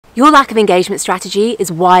Your lack of engagement strategy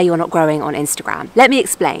is why you're not growing on Instagram. Let me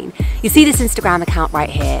explain. You see this Instagram account right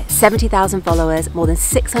here, 70,000 followers, more than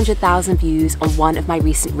 600,000 views on one of my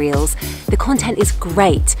recent reels. The content is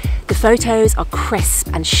great. The photos are crisp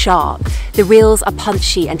and sharp. The reels are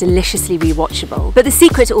punchy and deliciously rewatchable. But the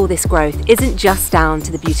secret to all this growth isn't just down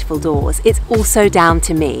to the beautiful doors, it's also down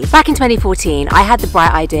to me. Back in 2014, I had the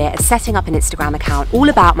bright idea of setting up an Instagram account all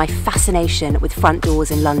about my fascination with front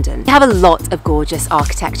doors in London. We have a lot of gorgeous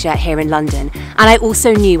architecture here in London, and I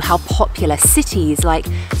also knew how popular cities like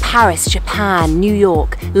Paris, Japan, New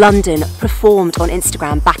York, London performed on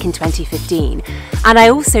Instagram back in 2015. And I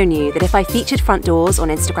also knew that if I featured front doors on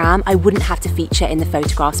Instagram, I wouldn't have to feature in the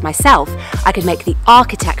photographs myself. I could make the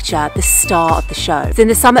architecture the star of the show. So in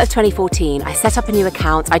the summer of 2014, I set up a new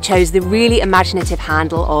account. I chose the really imaginative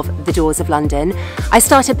handle of The Doors of London. I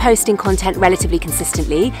started posting content relatively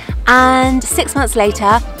consistently, and 6 months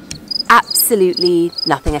later, absolutely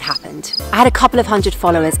nothing had happened. I had a couple of hundred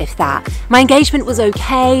followers, if that. My engagement was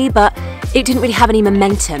okay, but it didn't really have any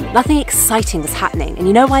momentum. Nothing exciting was happening. And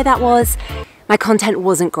you know why that was? My content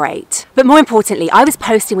wasn't great. But more importantly, I was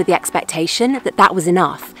posting with the expectation that that was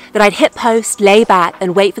enough, that I'd hit post, lay back,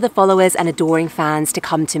 and wait for the followers and adoring fans to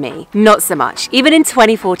come to me. Not so much. Even in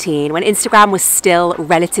 2014, when Instagram was still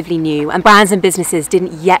relatively new and brands and businesses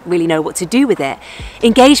didn't yet really know what to do with it,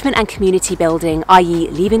 engagement and community building, i.e.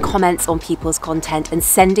 leaving comments on people's content and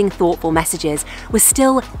sending thoughtful messages, was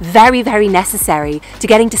still very, very necessary to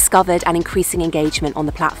getting discovered and increasing engagement on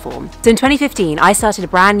the platform. So in 2015, I started a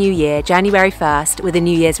brand new year, January 1st, with a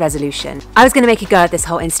New Year's resolution. I was going to make a go at this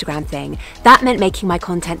whole Instagram thing. That meant making my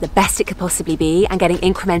content the best it could possibly be and getting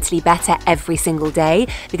incrementally better every single day,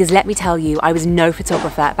 because let me tell you, I was no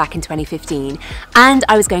photographer back in 2015, and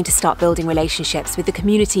I was going to start building relationships with the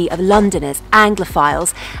community of Londoners,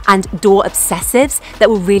 Anglophiles, and door obsessives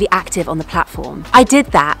that were really active on the platform. I did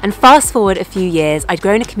that, and fast forward a few years, I'd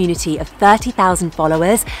grown a community of 30,000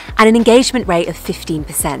 followers and an engagement rate of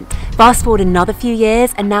 15%. Fast forward another few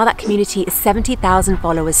years, and now that community is 70,000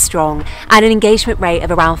 followers strong and an engagement rate of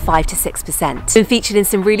around 5 to 6%. Been featured in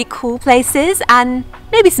some really cool places and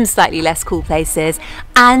maybe some slightly less cool places,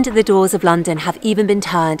 and the doors of London have even been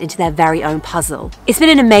turned into their very own puzzle. It's been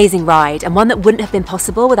an amazing ride, and one that wouldn't have been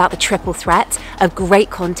possible without the triple threat of great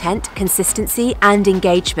content, consistency, and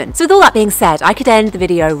engagement. So with all that being said, I could end the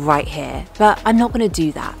video right here, but I'm not going to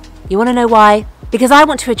do that. You want to know why? Because I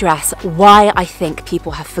want to address why I think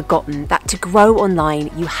people have forgotten that to grow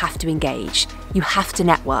online, you have to engage, you have to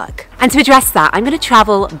network. And to address that, I'm going to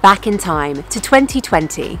travel back in time to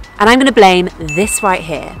 2020, and I'm going to blame this right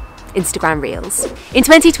here. Instagram Reels. In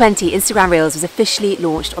 2020, Instagram Reels was officially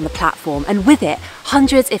launched on the platform, and with it,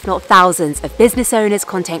 hundreds if not thousands of business owners,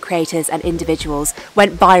 content creators and individuals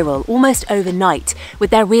went viral almost overnight, with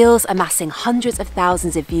their Reels amassing hundreds of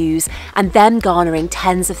thousands of views and them garnering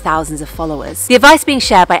tens of thousands of followers. The advice being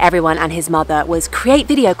shared by everyone and his mother was create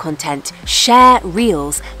video content, share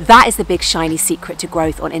Reels. That is the big shiny secret to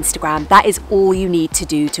growth on Instagram. That is all you need to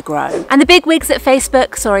do to grow. And the big wigs at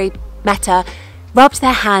Facebook, Meta, rubbed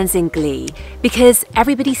their hands in glee because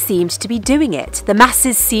everybody seemed to be doing it. The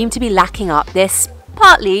masses seemed to be lacking up this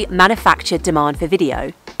partly manufactured demand for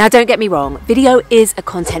video. Now don't get me wrong, video is a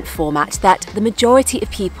content format that the majority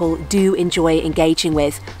of people do enjoy engaging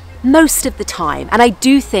with most of the time, and I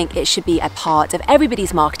do think it should be a part of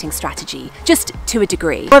everybody's marketing strategy, just to a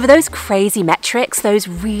degree. However, those crazy metrics, those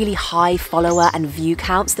really high follower and view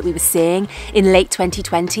counts that we were seeing in late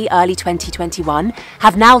 2020, early 2021,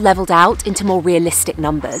 have now leveled out into more realistic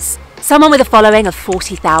numbers. Someone with a following of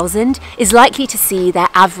 40,000 is likely to see their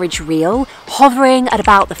average reel hovering at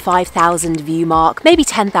about the 5,000 view mark, maybe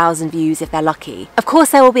 10,000 views if they're lucky. Of course,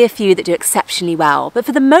 there will be a few that do exceptionally well, but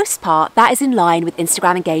for the most part, that is in line with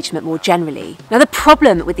Instagram engagement more generally. Now, the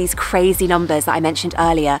problem with these crazy numbers that I mentioned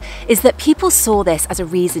earlier is that people saw this as a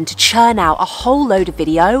reason to churn out a whole load of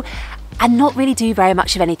video and not really do very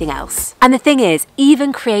much of anything else. And the thing is,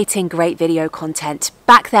 even creating great video content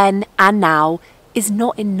back then and now is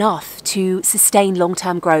not enough to sustain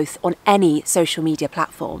long-term growth on any social media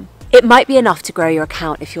platform. It might be enough to grow your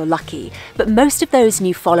account if you're lucky, but most of those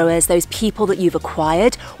new followers, those people that you've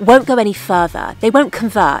acquired, won't go any further. They won't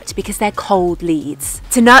convert because they're cold leads.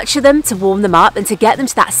 To nurture them, to warm them up, and to get them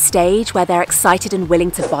to that stage where they're excited and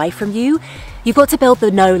willing to buy from you, you've got to build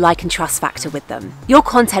the know, like, and trust factor with them. Your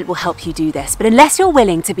content will help you do this, but unless you're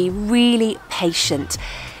willing to be really patient,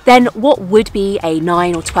 then what would be a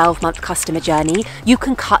 9 or 12-month customer journey, you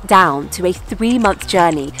can cut down to a 3-month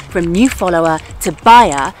journey from new follower to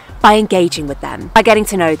buyer by engaging with them, by getting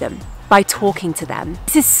to know them. by talking to them.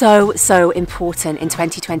 This is so important in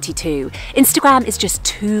 2022. Instagram is just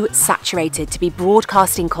too saturated to be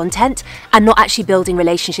broadcasting content and not actually building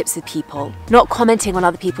relationships with people, not commenting on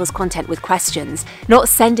other people's content with questions, not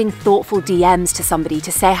sending thoughtful DMs to somebody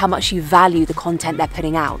to say how much you value the content they're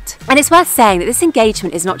putting out. And it's worth saying that this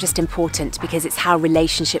engagement is not just important because it's how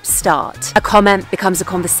relationships start. A comment becomes a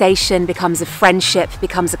conversation, becomes a friendship,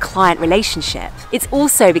 becomes a client relationship. It's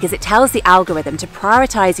also because it tells the algorithm to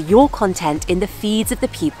prioritize your content in the feeds of the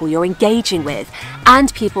people you're engaging with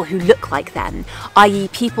and people who look like them, i.e.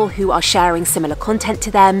 people who are sharing similar content to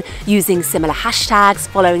them, using similar hashtags,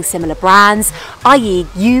 following similar brands, i.e.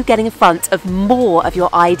 you getting in front of more of your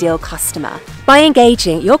ideal customer. By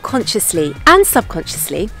engaging, you're consciously and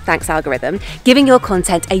subconsciously, thanks algorithm, giving your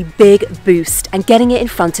content a big boost and getting it in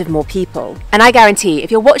front of more people. And I guarantee, if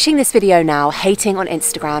you're watching this video now hating on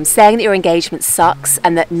Instagram, saying that your engagement sucks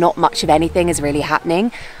and that not much of anything is really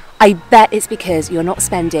happening, I bet it's because you're not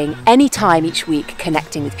spending any time each week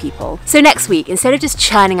connecting with people. So next week, instead of just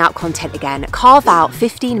churning out content again, carve out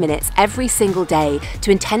 15 minutes every single day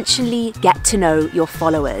to intentionally get to know your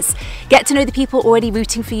followers. Get to know the people already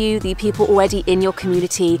rooting for you, the people already in your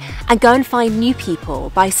community, and go and find new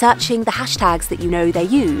people by searching the hashtags that you know they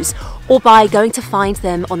use, or by going to find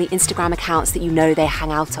them on the Instagram accounts that you know they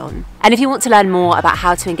hang out on. And if you want to learn more about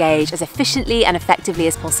how to engage as efficiently and effectively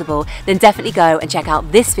as possible, then definitely go and check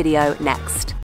out this video next.